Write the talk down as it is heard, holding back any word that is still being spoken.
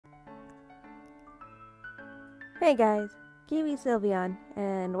Hey guys, KiwiSylveon,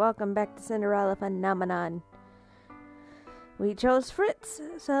 and welcome back to Cinderella Phenomenon. We chose Fritz,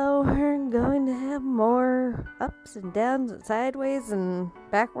 so we're going to have more ups and downs and sideways and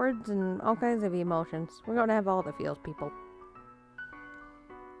backwards and all kinds of emotions. We're going to have all the feels, people.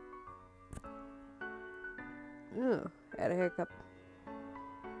 Ugh, had a hiccup.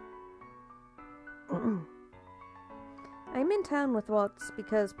 I'm in town with Waltz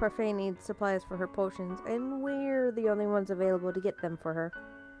because Parfait needs supplies for her potions, and we're the only ones available to get them for her.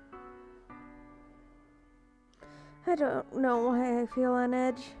 I don't know why I feel on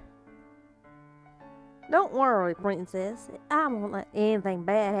edge. Don't worry, Princess. I won't let anything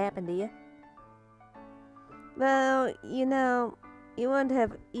bad happen to you. Though, you wouldn't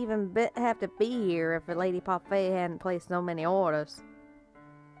have even have to be here if Lady Parfait hadn't placed so many orders.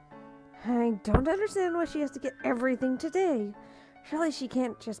 I don't understand why she has to get everything today. Surely she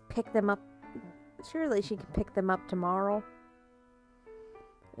can't just pick them up. Surely she can pick them up tomorrow.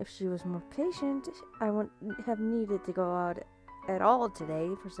 If she was more patient, I wouldn't have needed to go out at all today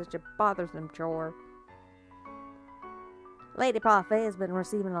for such a bothersome chore. Lady Parfait has been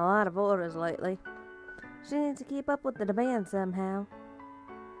receiving a lot of orders lately. She needs to keep up with the demand somehow.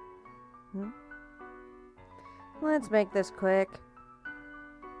 Let's make this quick.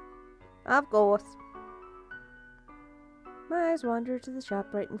 Of course. My eyes wander to the shop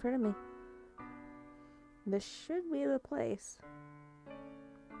right in front of me. This should be the place.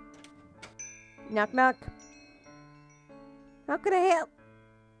 Knock, knock. How can I help?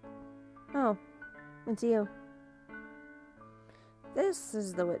 Oh, it's you. This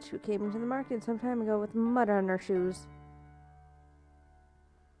is the witch who came into the market some time ago with mud on her shoes.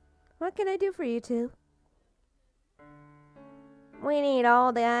 What can I do for you two? We need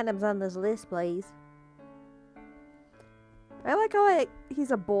all the items on this list, please. I like how he's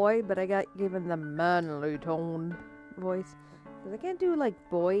a boy, but I got given the manly toned voice. Because I can't do,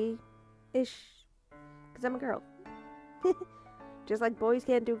 boy-ish. Because I'm a girl. Just like boys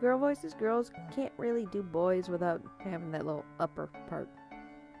can't do girl voices, girls can't really do boys without having that little upper part.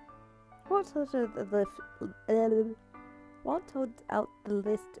 Walt told out the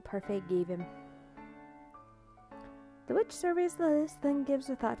list Parfait gave him. The witch surveys the list, then gives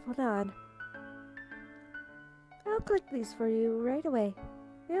a thoughtful nod. I'll click these for you right away.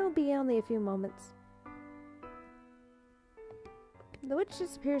 It'll be only a few moments. The witch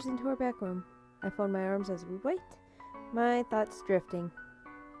disappears into her back room. I fold my arms as we wait, my thoughts drifting.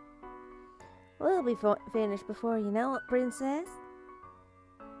 We'll be finished before you know it, Princess.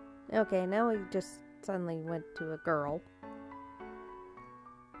 Okay, now we just suddenly went to a girl.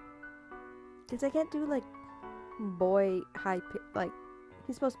 Because I can't do, boy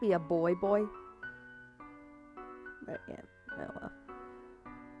he's supposed to be a boy. But yeah, oh well.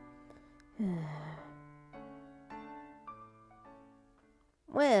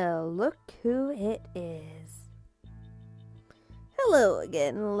 Well, look who it is. Hello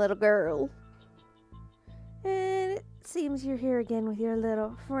again, little girl. And it seems you're here again with your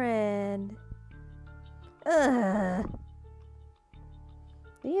little friend. Ugh.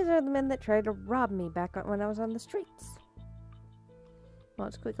 These are the men that tried to rob me back when I was on the streets.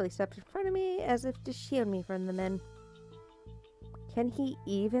 Waltz quickly steps in front of me as if to shield me from the men. Can he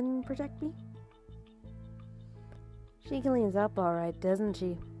even protect me? She cleans up alright, doesn't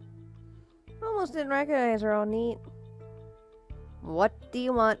she? Almost didn't recognize her all neat. What do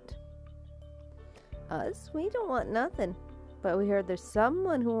you want? Us? We don't want nothing. But we heard there's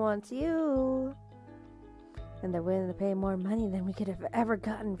someone who wants you. And they're willing to pay more money than we could have ever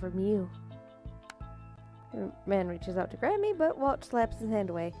gotten from you. The man reaches out to grab me, but Walt slaps his hand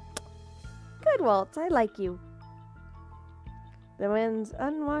away. Good, Walt, I like you. The man's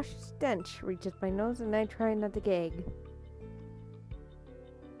unwashed stench reaches my nose and I try not to gag.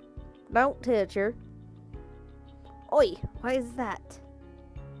 Don't touch her. Oi, why is that?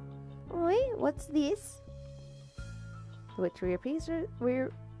 Oi, what's this? The witch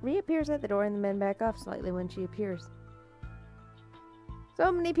reappears at the door and the men back off slightly when she appears.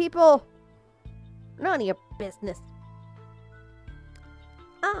 So many people! None of your business.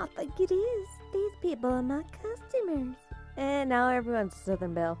 I think it is. These people are my customers. And now everyone's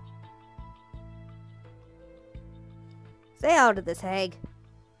Southern Belle. Say out to this hag.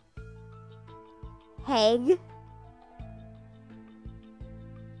 Hag?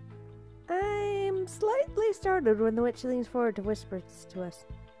 I'm slightly startled when the witch leans forward to whisper to us.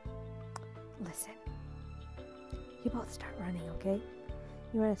 Listen. You both start running, okay?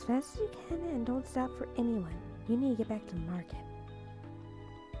 You run as fast as you can and don't stop for anyone. You need to get back to the market.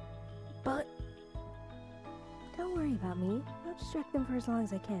 But don't worry about me. I'll distract them for as long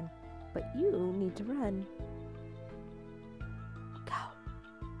as I can. But you need to run.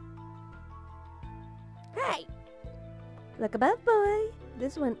 Look above, boy.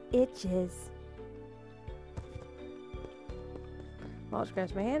 This one itches. Waltz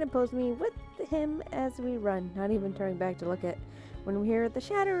grabs my hand and pulls me with him as we run, not even turning back to look at when we hear the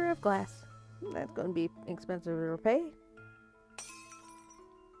shatter of glass. That's going to be expensive to repay.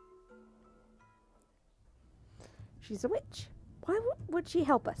 She's a witch. Why would she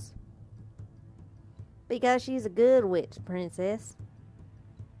help us? Because she's a good witch, princess.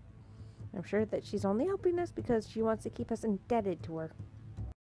 I'm sure that she's only helping us because she wants to keep us indebted to her.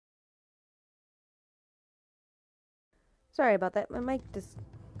 Sorry about that. My mic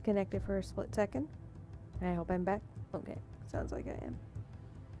disconnected for a split second. I hope I'm back. Okay, sounds like I am.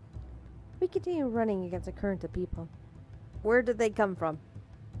 We continue running against a current of people. Where did they come from?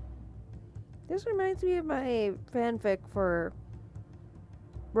 This reminds me of my fanfic for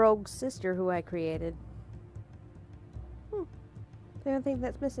Rogue's sister who I created. The only thing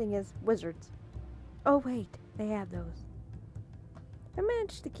that's missing is wizards. Oh wait, they have those. I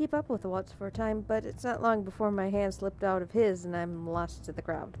managed to keep up with the Waltz for a time, but it's not long before my hand slipped out of his and I'm lost to the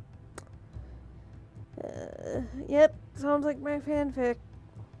crowd. Yep, sounds like my fanfic.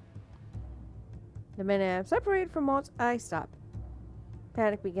 The minute I'm separated from Waltz, I stop.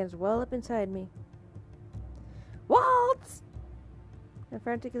 Panic begins to well up inside me. Waltz! I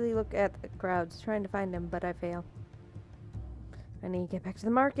frantically look at the crowds, trying to find him, but I fail. I need to get back to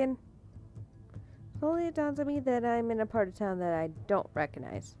the market. Slowly it dawns on me that I'm in a part of town that I don't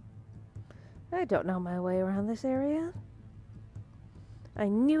recognize. I don't know my way around this area. I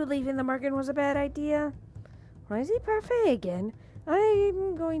knew leaving the market was a bad idea. Why is he parfait again?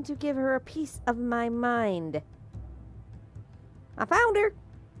 I'm going to give her a piece of my mind. I found her!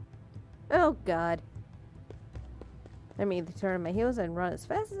 Oh, God. I immediately turn on my heels and run as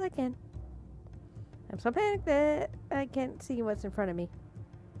fast as I can. I'm so panicked that I can't see what's in front of me.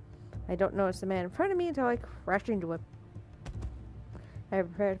 I don't notice the man in front of me until I crash into him. I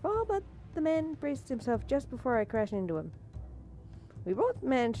prepared to fall, but the man braced himself just before I crashed into him. We both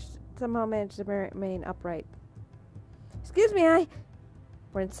somehow managed to remain upright. Excuse me,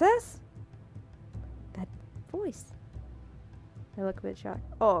 Princess? That voice. I look a bit shocked.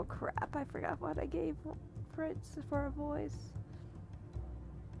 Oh crap, I forgot what I gave Fritz for a voice.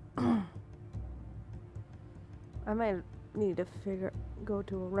 I might need to go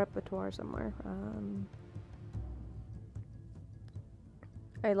to a repertoire somewhere.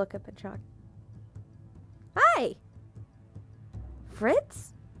 I look up and shock. Hi!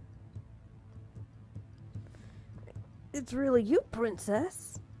 Fritz? It's really you,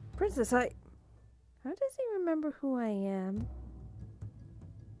 Princess. Princess, How does he remember who I am?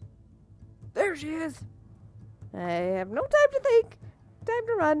 There she is! I have no time to think. Time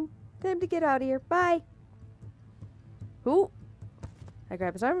to run. Time to get out of here. Bye! Who? I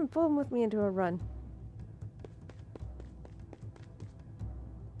grab his arm and pull him with me into a run.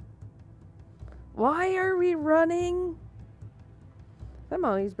 Why are we running?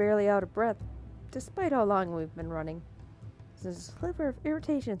 Somehow he's barely out of breath, despite how long we've been running. There's a sliver of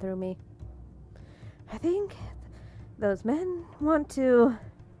irritation through me. I think those men want to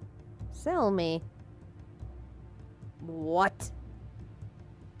sell me. What?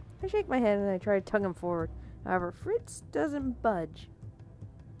 I shake my head and I try to tug him forward. However, Fritz doesn't budge.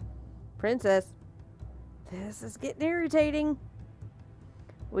 Princess, this is getting irritating.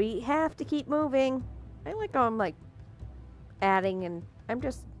 We have to keep moving. I like how I'm adding and I'm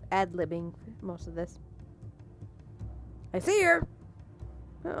just ad-libbing most of this. I see her.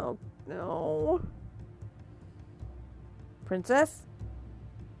 Oh, no. Princess?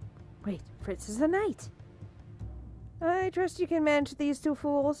 Wait, Fritz is a knight. I trust you can manage these two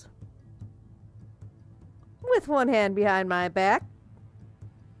fools. With one hand behind my back.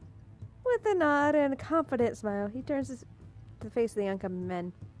 With a nod and a confident smile, he turns to face the oncoming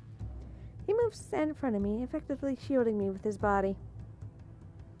men. He moves to stand in front of me, effectively shielding me with his body.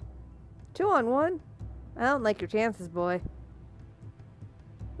 2 on 1? I don't like your chances, boy.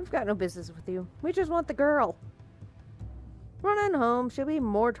 We've got no business with you. We just want the girl. Run on home. She'll be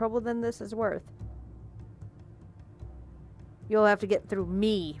more trouble than this is worth. You'll have to get through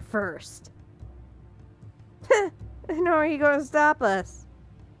me first. And how are you going to stop us?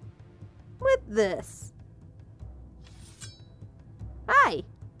 With this. Hi.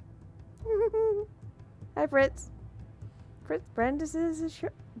 Hi, Fritz. Fritz brandishes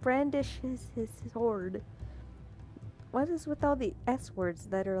his sword. What is with all the S words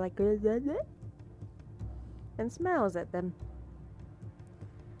that are like and smiles at them?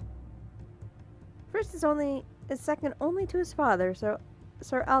 Fritz is second only to his father, Sir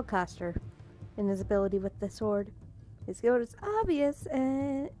Alcaster, in his ability with the sword. His skill is obvious,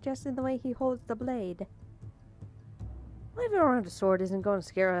 and just in the way he holds the blade. Life around a sword isn't going to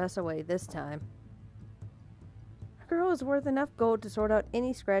scare us away this time. A girl is worth enough gold to sort out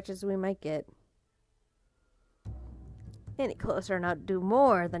any scratches we might get. Any closer and I'll do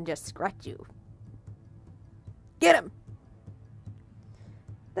more than just scratch you. Get him!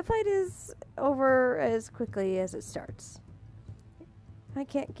 The fight is over as quickly as it starts. I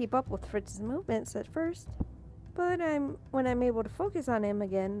can't keep up with Fritz's movements at first, but when I'm able to focus on him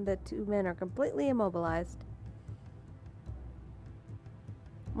again, the two men are completely immobilized.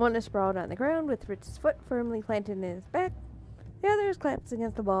 One is sprawled on the ground with Fritz's foot firmly planted in his back. The other is clamped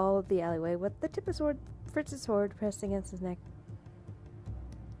against the wall of the alleyway with the tip of Fritz's sword pressed against his neck.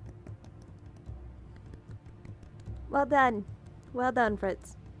 Well done. Well done,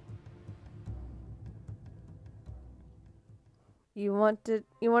 Fritz. You wanted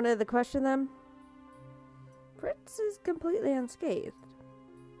to question them? Fritz is completely unscathed.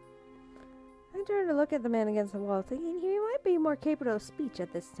 I turned to look at the man against the wall, thinking he might be more capable of speech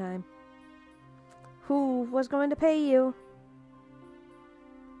at this time. Who was going to pay you?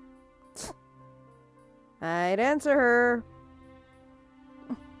 I'd answer her.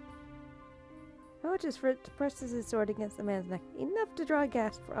 How much as Fritz presses his sword against the man's neck, enough to draw a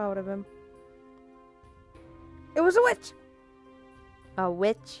gasp out of him. It was a witch! A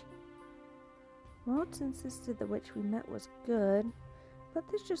witch? Waltz insisted the witch we met was good, but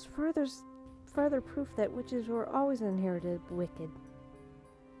this just further proof that witches were always inherited wicked.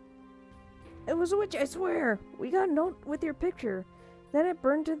 It was a witch, I swear! We got a note with your picture. Then it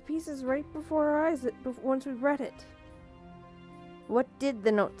burned to pieces right before our eyes once we read it. What did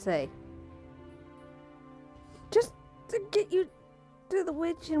the note say? Just to get you to the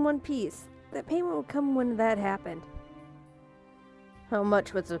witch in one piece. That payment would come when that happened. How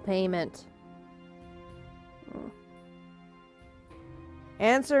much was the payment?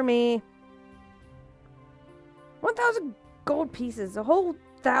 Answer me. 1,000 gold pieces. A whole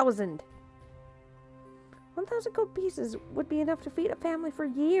 1,000. 1,000 gold pieces would be enough to feed a family for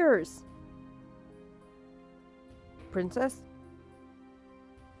years. Princess?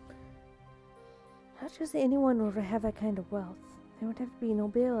 Not just anyone would have that kind of wealth. There would have to be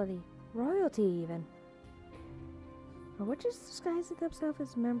nobility, royalty even. Or witches disguising themselves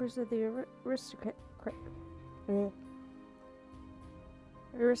as members of the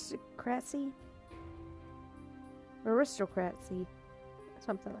aristocracy? Aristocracy.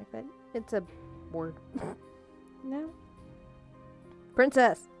 Something like that. It's a word. No?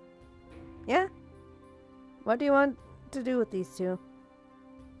 Princess! Yeah? What do you want to do with these two?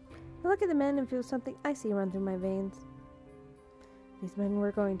 I look at the men and feel something icy run through my veins. These men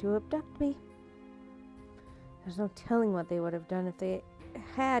were going to abduct me. There's no telling what they would have done if they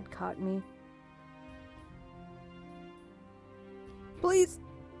had caught me. Please!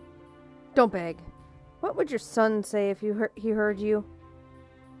 Don't beg. What would your son say if he heard you?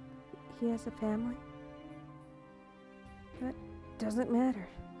 He has a family? That doesn't matter.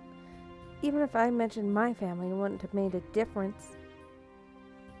 Even if I mentioned my family, it wouldn't have made a difference.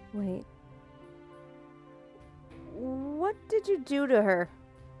 Wait. What did you do to her?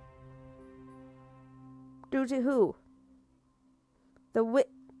 Do to who? The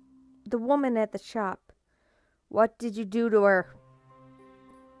woman at the shop. What did you do to her?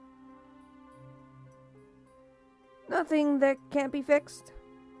 Nothing that can't be fixed.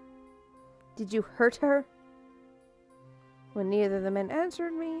 Did you hurt her? When neither of the men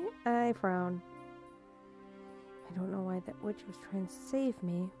answered me, I frowned. I don't know why that witch was trying to save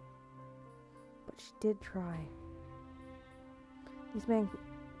me, but she did try. These men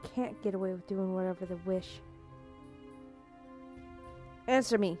can't get away with doing whatever they wish.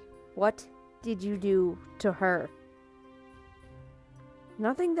 Answer me. What did you do to her?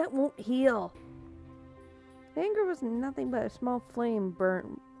 Nothing that won't heal. The anger was nothing but a small flame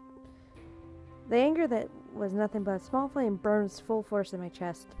burns full force in my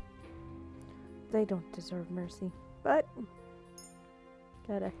chest. They don't deserve mercy, but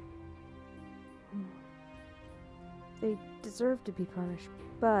they deserve to be punished,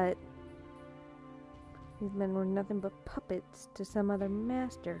 but these men were nothing but puppets to some other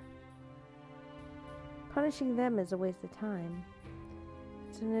master. Punishing them is a waste of time.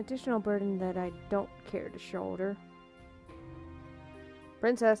 It's an additional burden that I don't care to shoulder.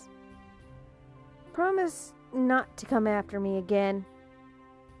 Princess, promise not to come after me again.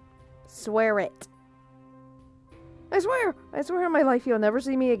 Swear it. I swear on my life you'll never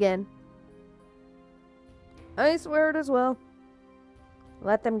see me again. I swear it as well.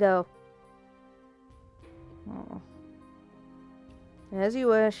 Let them go. Oh. As you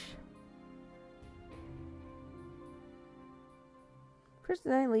wish. Fritz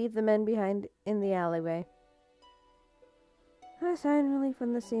and I leave the men behind in the alleyway. I sigh in relief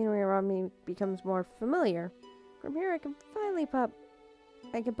when the scenery around me becomes more familiar. From here I can probably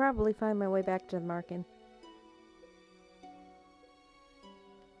find my way back to the market.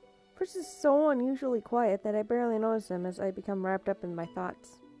 Fritz is so unusually quiet that I barely notice him as I become wrapped up in my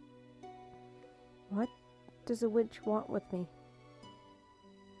thoughts. What does a witch want with me?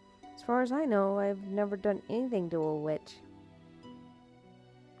 As far as I know, I've never done anything to a witch.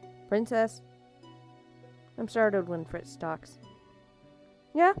 Princess? I'm startled when Fritz talks.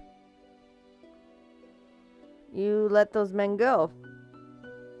 Yeah? You let those men go.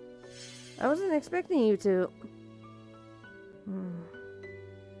 I wasn't expecting you to.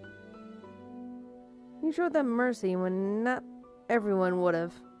 You showed them mercy when not everyone would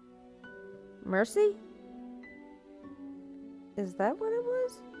have. Mercy? Is that what it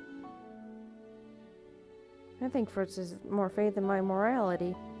was? I think Fritz has more faith in my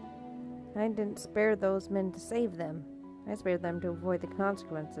morality. I didn't spare those men to save them. I spared them to avoid the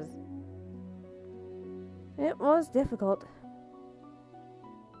consequences. It was difficult.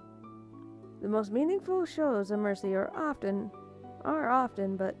 The most meaningful shows of mercy are often,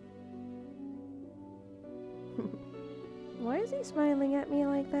 but... Why is he smiling at me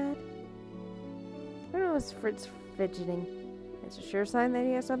like that? I don't know, it's Fritz fidgeting. It's a sure sign that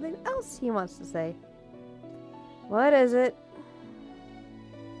he has something else he wants to say. What is it?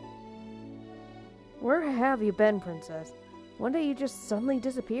 Where have you been, Princess? One day you just suddenly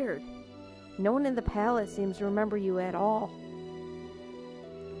disappeared. No one in the palace seems to remember you at all.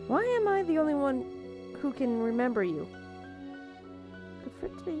 Why am I the only one who can remember you? Could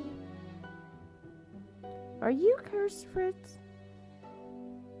Fritz be... Are you cursed, Fritz?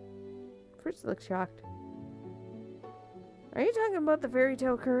 Fritz looks shocked. Are you talking about the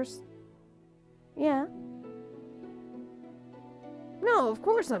Fairytale Curse? Yeah. No, of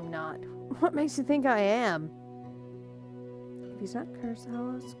course I'm not. What makes you think I am? If he's not cursed,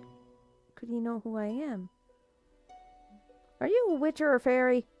 how else could he know who I am? Are you a witch or a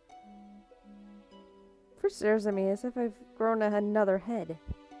fairy? Fritz stares at me as if I've grown another head.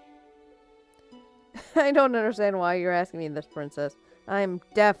 I don't understand why you're asking me this, Princess. I'm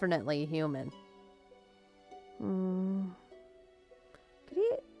definitely human. Could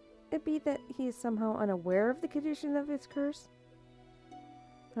it be that he is somehow unaware of the condition of his curse?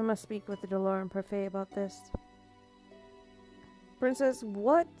 I must speak with the Dolor and Parfait about this. Princess,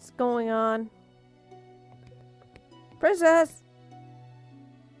 what's going on? Princess!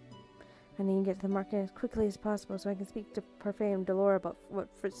 I need to get to the market as quickly as possible so I can speak to Parfait and Dolor about what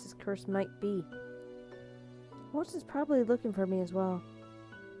Fritz's curse might be. Waltz is probably looking for me as well.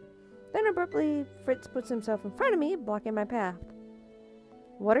 Then abruptly, Fritz puts himself in front of me, blocking my path.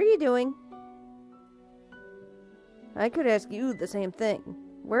 What are you doing? I could ask you the same thing.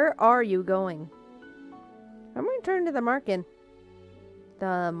 Where are you going? I'm returning to the Markin.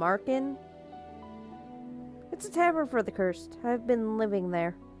 The Markin? It's a tavern for the cursed. I've been living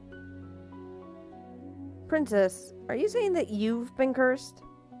there. Princess, are you saying that you've been cursed?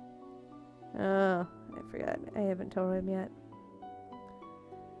 Oh, I forgot. I haven't told him yet.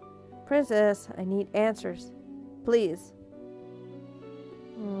 Princess, I need answers. Please.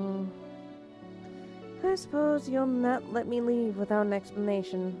 I suppose you'll not let me leave without an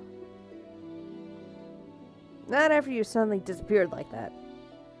explanation. Not after you suddenly disappeared like that.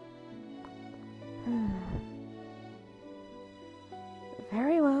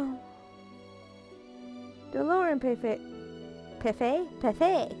 Very well. Dolor and Parfait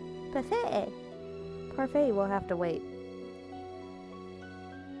will have to wait.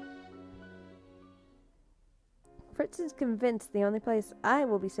 Fritz is convinced the only place I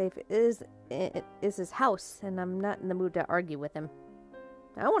will be safe is his house, and I'm not in the mood to argue with him.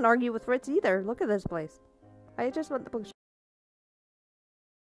 I won't argue with Fritz either. Look at this place. I just want the book.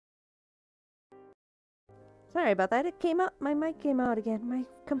 Sorry about that. It came out. My mic came out again. My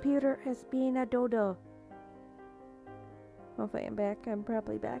computer has been a dodo. Hopefully I'm back. I'm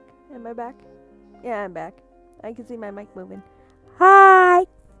probably back. Am I back? Yeah, I'm back. I can see my mic moving. Hi!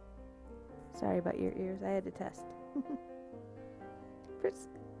 Sorry about your ears. I had to test. Fritz.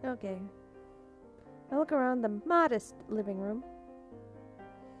 Okay. I look around the modest living room.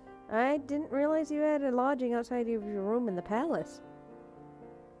 I didn't realize you had a lodging outside of your room in the palace.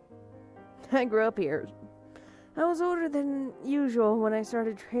 I grew up here. I was older than usual when I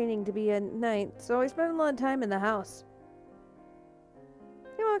started training to be a knight, so I spent a lot of time in the house.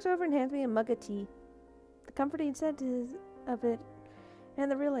 He walks over and hands me a mug of tea. The comforting scent of it and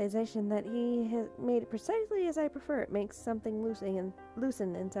the realization that he has made it precisely as I prefer it makes something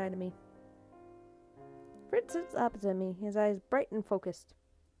loosen inside of me. Fritz sits opposite me, his eyes bright and focused.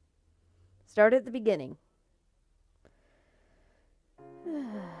 Start at the beginning.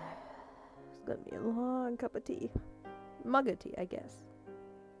 It's gonna be a long cup of tea. Mug of tea, I guess.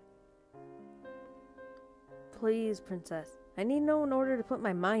 Please, Princess. I need to know in order to put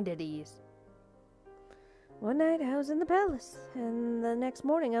my mind at ease. One night I was in the palace, and the next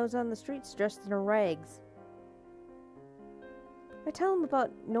morning I was on the streets dressed in rags. I tell him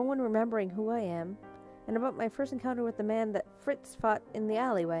about no one remembering who I am, and about my first encounter with the man that Fritz fought in the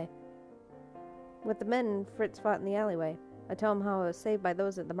alleyway. With the men Fritz fought in the alleyway. I tell him how I was saved by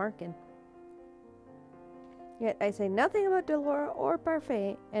those at the market. Yet I say nothing about Delora or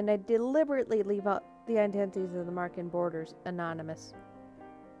Parfait, and I deliberately leave out the identities of the Markin boarders anonymous.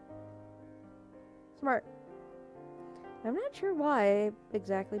 Smart. I'm not sure why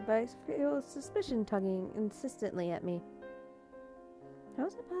exactly, but I feel suspicion tugging insistently at me. How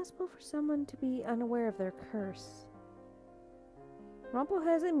is it possible for someone to be unaware of their curse? Rumple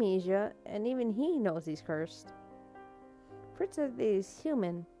has amnesia, and even he knows he's cursed. Fritz said that he's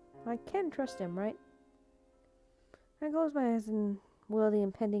human. I can trust him, right? I close my eyes and will the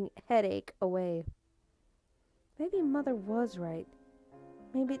impending headache away. Maybe Mother was right.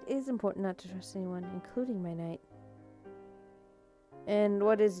 Maybe it is important not to trust anyone, including my knight. And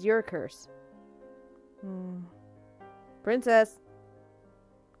what is your curse? Princess!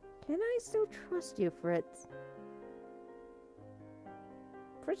 Can I still trust you, Fritz?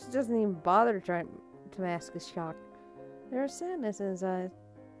 Fritz doesn't even bother trying to mask his shock. There is sadness in his eyes.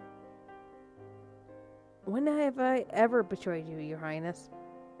 When have I ever betrayed you, Your Highness?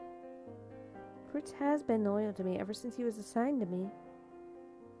 Fritz has been loyal to me ever since he was assigned to me.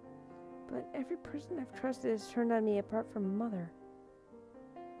 But every person I've trusted has turned on me apart from Mother.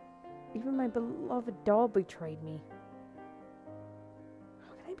 Even my beloved doll betrayed me.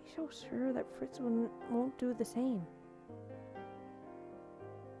 How can I be so sure that Fritz won't do the same?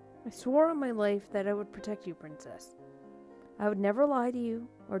 I swore on my life that I would protect you, Princess. I would never lie to you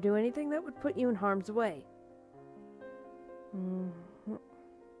or do anything that would put you in harm's way.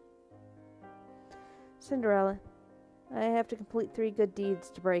 Cinderella, I have to complete 3 good deeds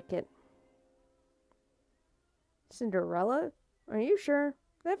to break it. Cinderella? Are you sure?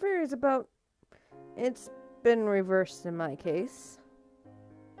 That varies about... It's been reversed in my case.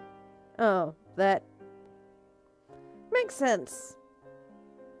 Oh, that... Makes sense.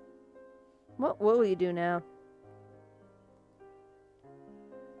 What will you do now?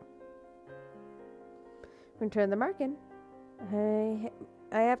 Return the Markin. I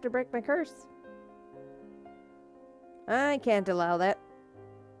have to break my curse. I can't allow that.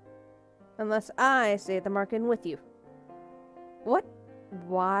 Unless I stay at the Markin with you. What?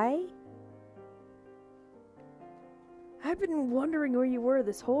 Why? I've been wondering where you were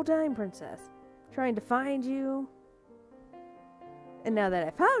this whole time, Princess. Trying to find you. And now that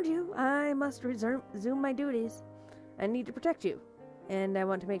I found you, I must resume my duties. I need to protect you. And I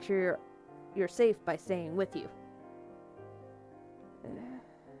want to make sure you're safe by staying with you.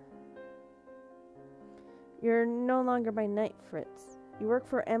 You're no longer my knight, Fritz. You work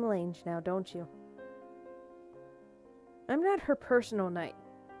for Emmelange now, don't you? I'm not her personal knight.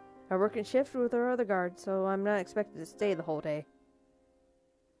 I work in shift with her other guards, so I'm not expected to stay the whole day.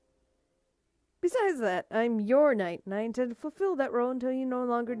 Besides that, I'm your knight, and I intend to fulfill that role until you no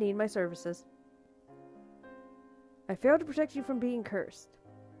longer need my services. I failed to protect you from being cursed.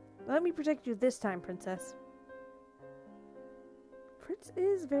 Let me protect you this time, Princess. Fritz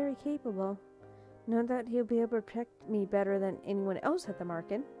is very capable. Know that he'll be able to protect me better than anyone else at the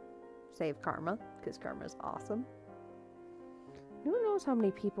Markin. Save Karma, because Karma's awesome. Who knows how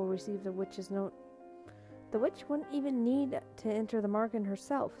many people receive the witch's note? The witch wouldn't even need to enter the Markin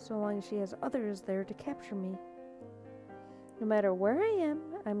herself, so long as she has others there to capture me. No matter where I am,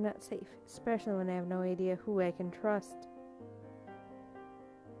 I'm not safe, especially when I have no idea who I can trust.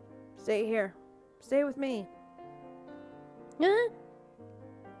 Stay here. Stay with me. Huh?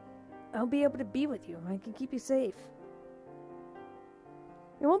 I'll be able to be with you. I can keep you safe.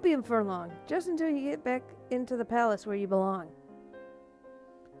 It won't be for long, just until you get back into the palace where you belong.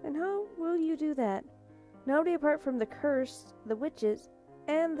 And how will you do that? Nobody apart from the cursed, the witches,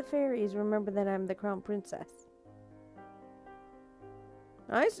 and the fairies remember that I'm the crown princess.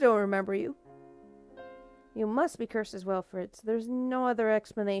 I still remember you. You must be cursed as well, Fritz. There's no other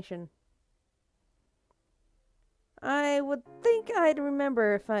explanation. I would think I'd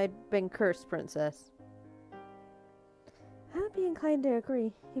remember if I'd been cursed, Princess. I'd be inclined to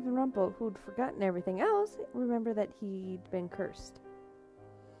agree. Even Rumple, who'd forgotten everything else, remembered that he'd been cursed.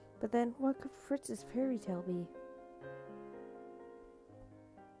 But then, what could Fritz's fairy tale be?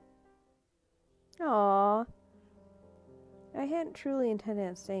 Aww. I hadn't truly intended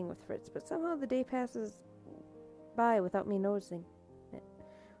on staying with Fritz, but somehow the day passes by without me noticing it.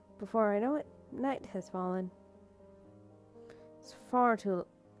 Before I know it, night has fallen. It's far too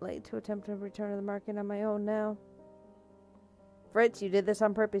late to attempt to return to the market on my own now. Fritz, you did this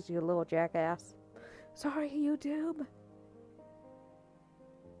on purpose, you little jackass. Sorry, YouTube.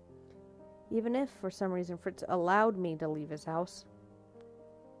 Even if, for some reason, Fritz allowed me to leave his house.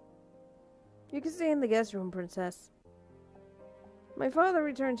 You can stay in the guest room, Princess. My father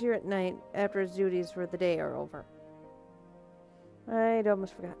returns here at night after his duties for the day are over. I'd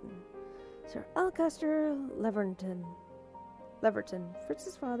almost forgotten. Sir Alcester Leverton,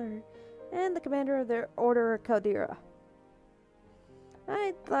 Fritz's father, and the commander of the Order of Caldera.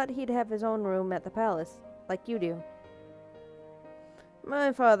 I thought he'd have his own room at the palace, like you do.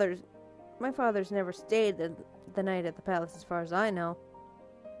 My father's never stayed the night at the palace as far as I know.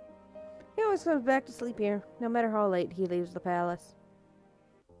 He always comes back to sleep here, no matter how late he leaves the palace.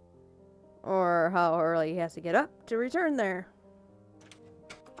 Or how early he has to get up to return there.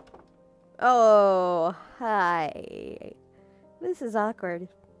 Oh, hi. This is awkward.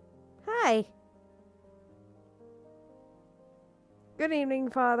 Hi. Good evening,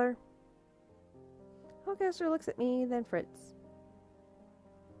 Father. Alcester looks at me, then Fritz.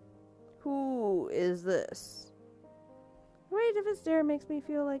 Who is this? The weight of his stare makes me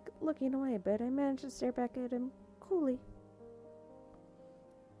feel like looking away, but I manage to stare back at him coolly.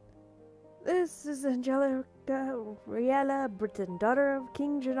 This is Angelica Riella Britain, daughter of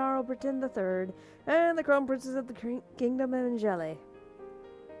King Gennaro Britain III, and the Crown Princess of the Kingdom of Angielle.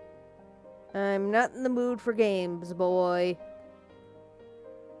 I'm not in the mood for games, boy.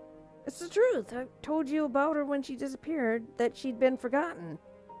 It's the truth. I told you about her when she disappeared, that she'd been forgotten.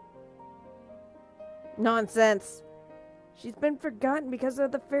 Nonsense. She's been forgotten because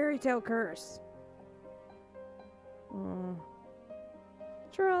of the Fairytale Curse.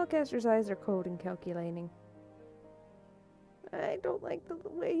 Sure, Alcaster's eyes are cold and calculating. I don't like the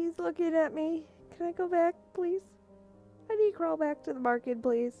way he's looking at me. Can I go back, please? I need to crawl back to the market,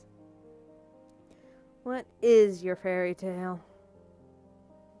 please. What is your fairy tale?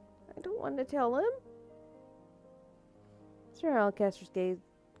 I don't want to tell him. Sir Alcaster's gaze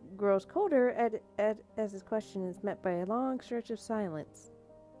grows colder as his question is met by a long stretch of silence.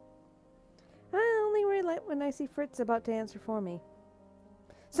 I only relent when I see Fritz about to answer for me.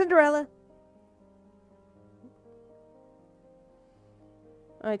 Cinderella!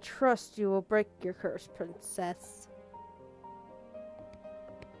 I trust you will break your curse, Princess.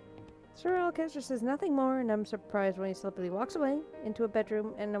 Sir Alcaster says nothing more, and I'm surprised when he slippily walks away into a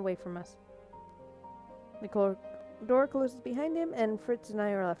bedroom and away from us. The door closes behind him, and Fritz and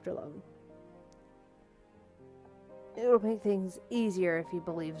I are left alone. It'll make things easier if he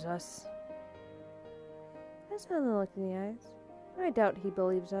believes us. I suddenly looked in the eyes. I doubt he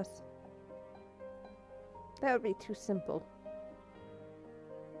believes us. That would be too simple.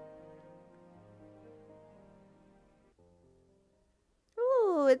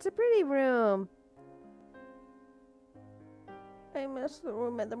 Ooh, it's a pretty room. I miss the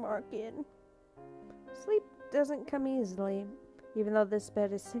room at the market. Sleep doesn't come easily, even though this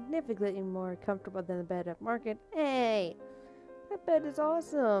bed is significantly more comfortable than the bed at market. Hey, that bed is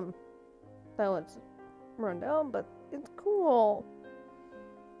awesome. Though it's run down, but it's cool.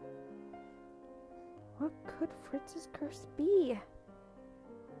 What could Fritz's curse be?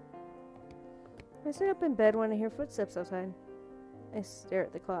 I sit up in bed when I hear footsteps outside. I stare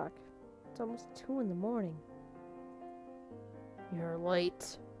at the clock. It's almost 2 in the morning. You're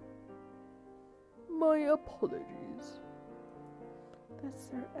late. My apologies. That's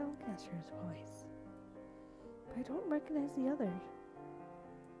Sir Alcaster's voice. But I don't recognize the others.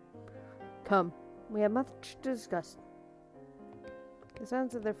 Come, we have much to discuss. The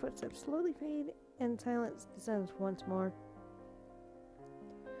sounds of their footsteps slowly fade, and silence descends once more.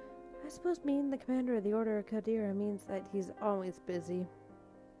 I suppose being the commander of the Order of Caldera means that he's always busy.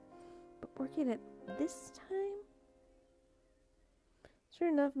 But working at this time? Sure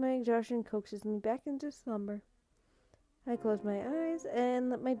enough, my exhaustion coaxes me back into slumber. I close my eyes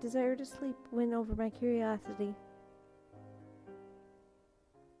and let my desire to sleep win over my curiosity.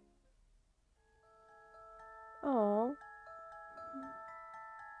 Oh.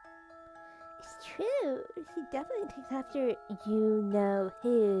 It's true. She definitely takes after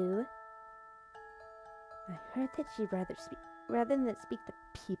you-know-who. I heard that she'd rather than speak to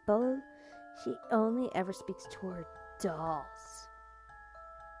people, she only ever speaks to her dolls.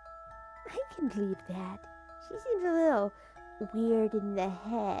 I can believe that. She seems a little weird in the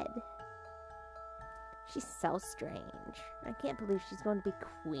head. She's so strange. I can't believe she's going to be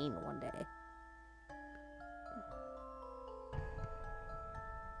queen one day.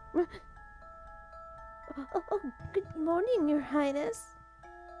 Oh, good morning, Your Highness.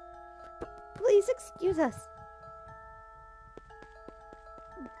 Please excuse us.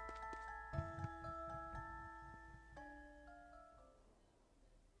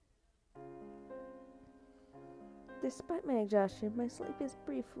 Despite my exhaustion, my sleep is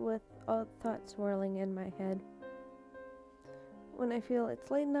brief with all thoughts swirling in my head. When I feel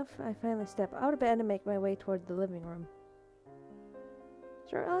it's late enough, I finally step out of bed and make my way toward the living room.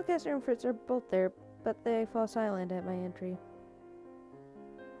 Sir Alcaster and Fritz are both there, but they fall silent at my entry.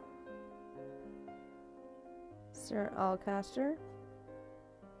 Sir Alcaster?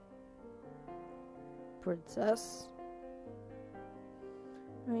 Princess?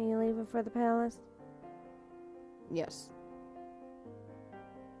 Are you leaving for the palace? Yes.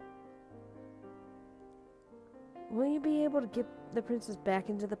 Will you be able to get the princess back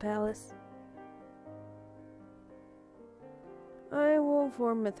into the palace? I will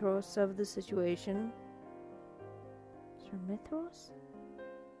inform Mithros of the situation. Sir Mithros?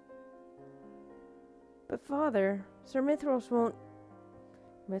 But father, Sir Mithros won't...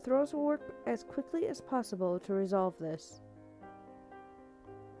 Mithros will work as quickly as possible to resolve this.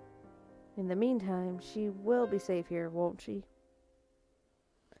 In the meantime, she will be safe here, won't she?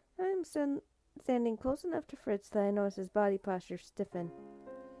 I'm standing close enough to Fritz that I notice his body posture stiffen.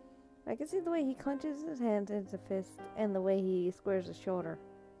 I can see the way he clenches his hands into a fist and the way he squares his shoulder.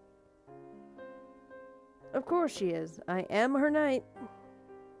 Of course she is. I am her knight.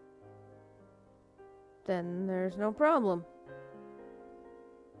 Then there's no problem.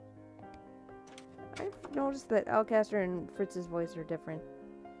 I've noticed that Alcaster and Fritz's voice are different.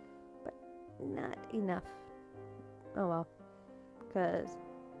 But not enough. Oh well. Because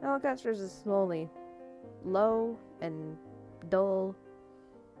Alcaster's is slowly low and dull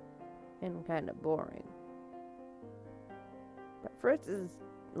and kind of boring. But Fritz is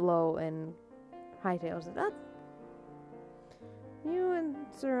low and hightails it up. You and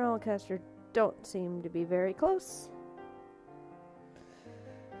Sir Alcaster don't seem to be very close.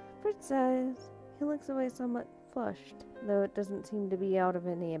 Fritz says he looks away somewhat flushed, though it doesn't seem to be out of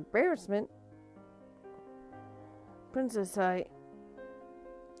any embarrassment. Princess, Sure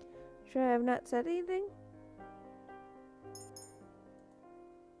I have not said anything?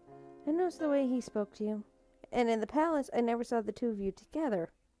 I noticed the way he spoke to you. And in the palace, I never saw the two of you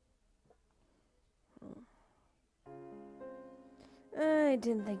together. I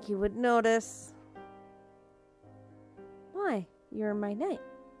didn't think you would notice. Why? You're my knight.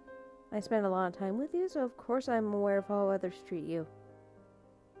 I spend a lot of time with you, so of course I'm aware of how others treat you.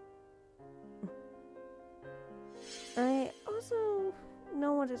 I also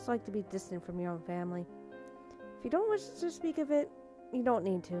know what it's like to be distant from your own family. If you don't wish to speak of it, you don't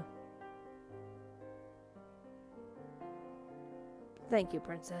need to. Thank you,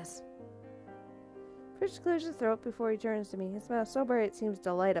 Princess. Fritz clears his throat before he turns to me. His smile so bright it seems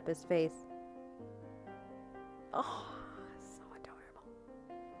to light up his face. Oh, so adorable.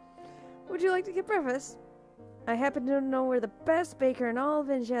 Would you like to get breakfast? I happen to know where the best baker in all of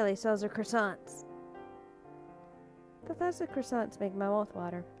Angielle sells her croissants. The thoughts of croissants make my mouth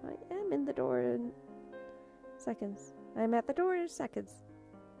water. I am in the door in seconds. I'm at the door in seconds.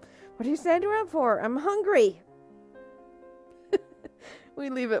 What are you standing around for? I'm hungry. We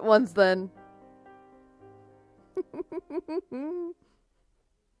leave it once then.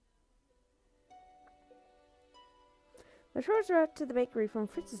 The short route to the bakery from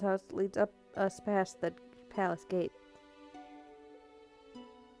Fritz's house leads up us past the palace gate.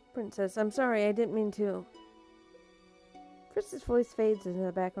 Princess, I'm sorry, I didn't mean to. Fritz's voice fades into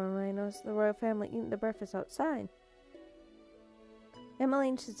the background when I notice the royal family eating the breakfast outside.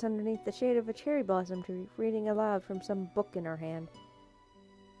 Emmeline sits underneath the shade of a cherry blossom tree, reading aloud from some book in her hand.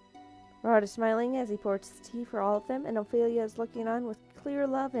 Rod is smiling as he pours tea for all of them, and Ophelia is looking on with clear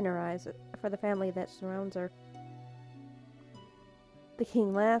love in her eyes for the family that surrounds her. The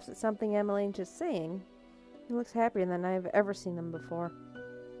king laughs at something Emmeline is saying. He looks happier than I've ever seen him before.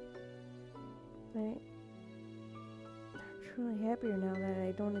 They're truly happier now that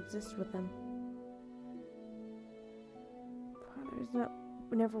I don't exist with them. Father's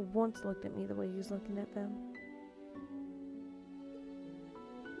never once looked at me the way he's looking at them.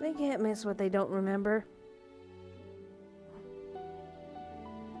 They can't miss what they don't remember.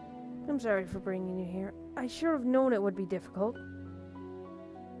 I'm sorry for bringing you here. I should have known it would be difficult.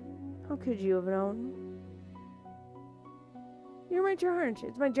 How could you have known? You're my charge.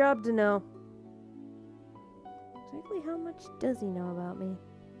 It's my job to know. Exactly how much does he know about me?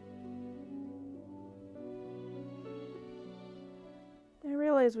 I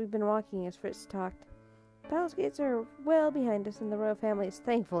realize we've been walking as Fritz talked. The palace gates are well behind us, and the royal family is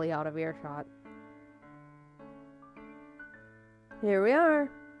thankfully out of earshot. Here we are.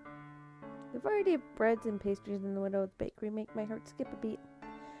 The variety of breads and pastries in the window of the bakery make my heart skip a beat.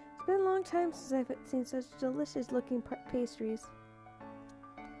 It's been a long time since I've seen such delicious-looking pastries.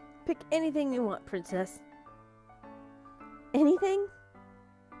 Pick anything you want, Princess. Anything?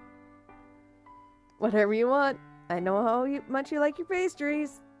 Whatever you want. I know how much you like your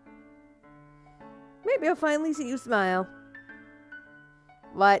pastries. Maybe I'll finally see you smile.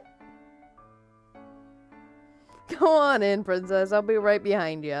 What? Go on in, Princess. I'll be right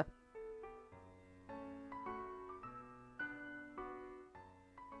behind you.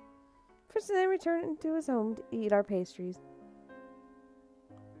 Fritz and I returned to his home to eat our pastries.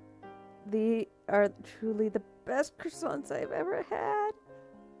 They are truly the best croissants I've ever had.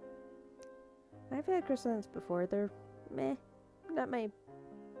 I've had croissants before. They're meh. Not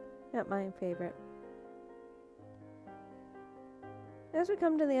my favorite. As we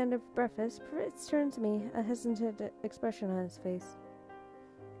come to the end of breakfast, Fritz turns to me, a hesitant expression on his face.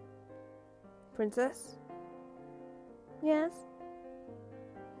 Princess? Yes?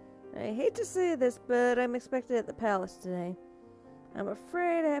 I hate to say this, but I'm expected at the palace today. I'm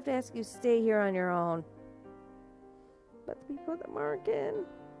afraid I have to ask you to stay here on your own. But the people at the market...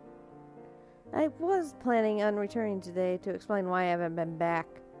 I was planning on returning today to explain why I haven't been back.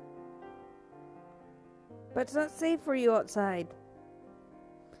 But it's not safe for you outside.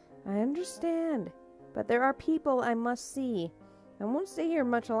 I understand, but there are people I must see. I won't stay here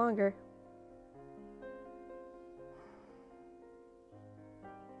much longer.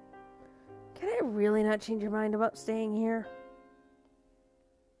 Can I really not change your mind about staying here?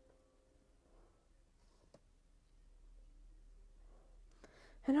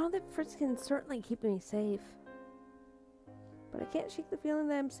 I know that Fritz can certainly keep me safe. But I can't shake the feeling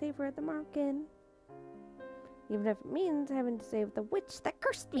that I'm safer at the market. Even if it means having to stay with the witch that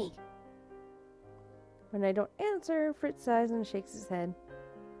cursed me. When I don't answer, Fritz sighs and shakes his head.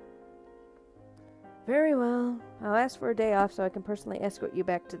 Very well. I'll ask for a day off so I can personally escort you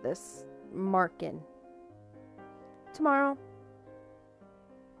back to this market. Tomorrow.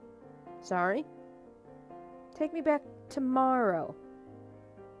 Sorry? Take me back tomorrow.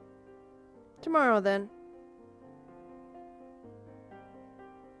 Tomorrow, then.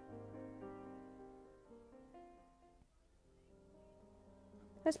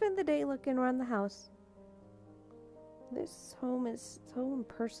 I spent the day looking around the house. This home is so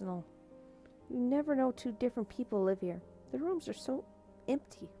impersonal. You never know two different people live here. The rooms are so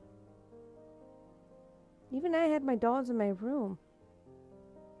empty. Even I had my dolls in my room.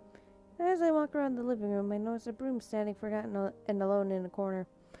 As I walk around the living room, I notice a broom standing forgotten and alone in a corner.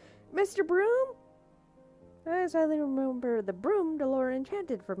 Mr. Broom? I suddenly remember the broom Delora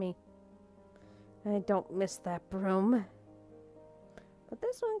enchanted for me. I don't miss that broom. But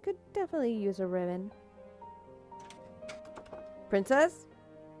this one could definitely use a ribbon. Princess?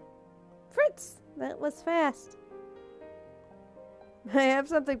 Fritz! That was fast. I have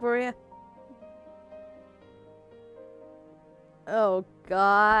something for you. Oh,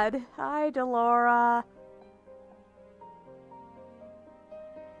 God. Hi, Delora.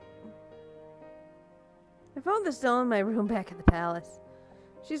 I found this doll in my room back at the palace.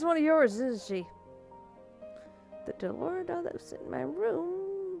 She's one of yours, isn't she? The Delora doll that was in my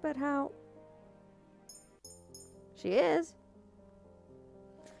room, but how? She is.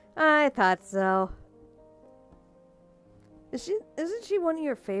 I thought so. Isn't she one of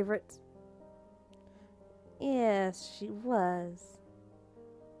your favorites? Yes, she was.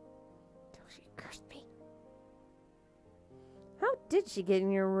 Till she cursed me. How did she get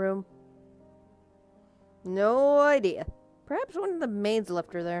in your room? No idea. Perhaps one of the maids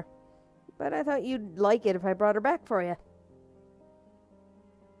left her there. But I thought you'd like it if I brought her back for you.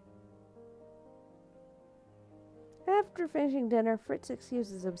 After finishing dinner, Fritz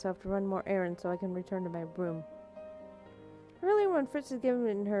excuses himself to run more errands so I can return to my room. Earlier when Fritz had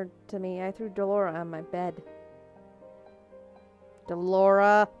given her to me, I threw Delora on my bed.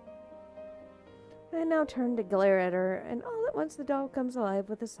 Delora! I now turn to glare at her, and all at once the doll comes alive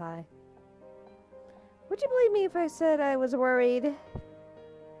with a sigh. Would you believe me if I said I was worried?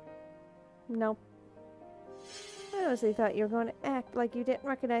 No. I honestly thought you were going to act like you didn't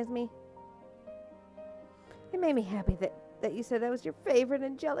recognize me. It made me happy that you said I was your favorite,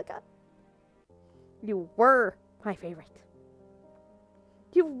 Angelica. You were my favorite.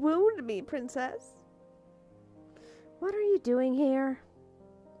 You wounded me, Princess. What are you doing here?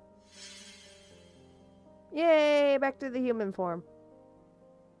 Yay, back to the human form.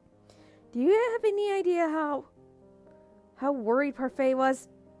 Do you have any idea how worried Parfait was?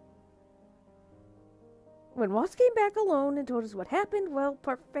 When Waltz came back alone and told us what happened, well,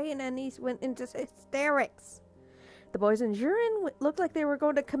 Parfait and Anise went into hysterics. The boys in Jurin looked like they were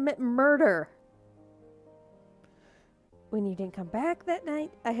going to commit murder. When you didn't come back that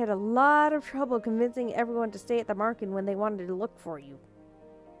night, I had a lot of trouble convincing everyone to stay at the market when they wanted to look for you.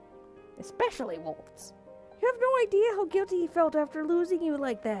 Especially Waltz. You have no idea how guilty he felt after losing you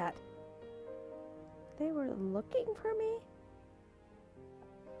like that. They were looking for me?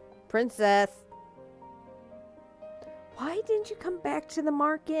 Princess! Why didn't you come back to the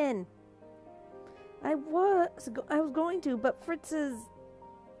market? I was going to, but Fritz is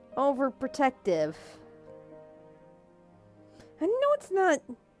overprotective. I know it's not.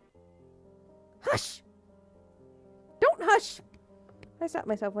 Hush! Don't hush! I stop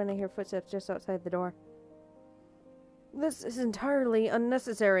myself when I hear footsteps just outside the door. This is entirely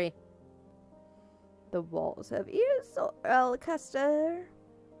unnecessary. The walls have ears, so Alacuster.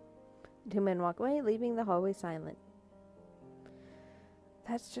 Two men walk away, leaving the hallway silent.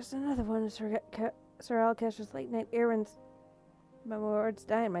 That's just another one of Sir Alacuster's late-night errands. My words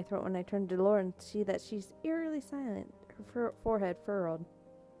die in my throat when I turn to Laura and see that she's eerily silent, her forehead furrowed.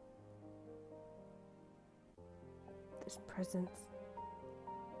 This presence.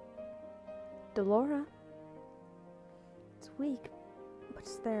 Delora. It's weak, but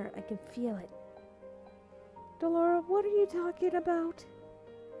it's there. I can feel it. Delora, what are you talking about?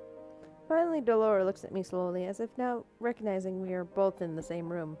 Finally, Delora looks at me slowly, as if now recognizing we are both in the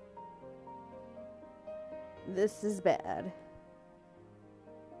same room. This is bad.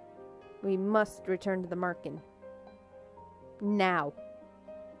 We must return to the market. Now.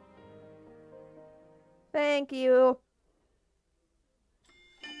 Thank you.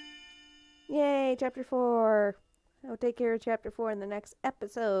 Yay, chapter 4. I'll take care of chapter 4 in the next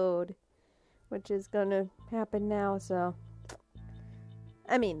episode, which is gonna happen now, so.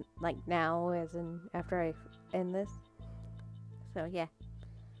 I mean, like now, as in after I end this. So, yeah.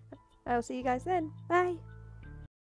 I'll see you guys then. Bye.